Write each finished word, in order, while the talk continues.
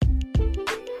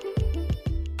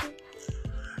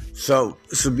So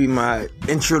this will be my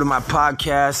intro to my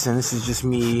podcast, and this is just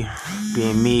me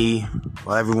being me.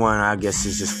 Well, everyone, I guess,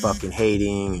 is just fucking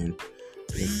hating and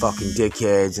being fucking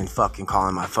dickheads and fucking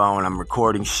calling my phone. I'm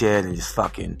recording shit and just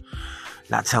fucking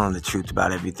not telling the truth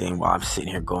about everything while I'm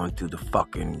sitting here going through the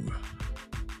fucking,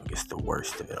 I guess, the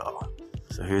worst of it all.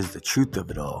 So here's the truth of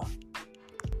it all.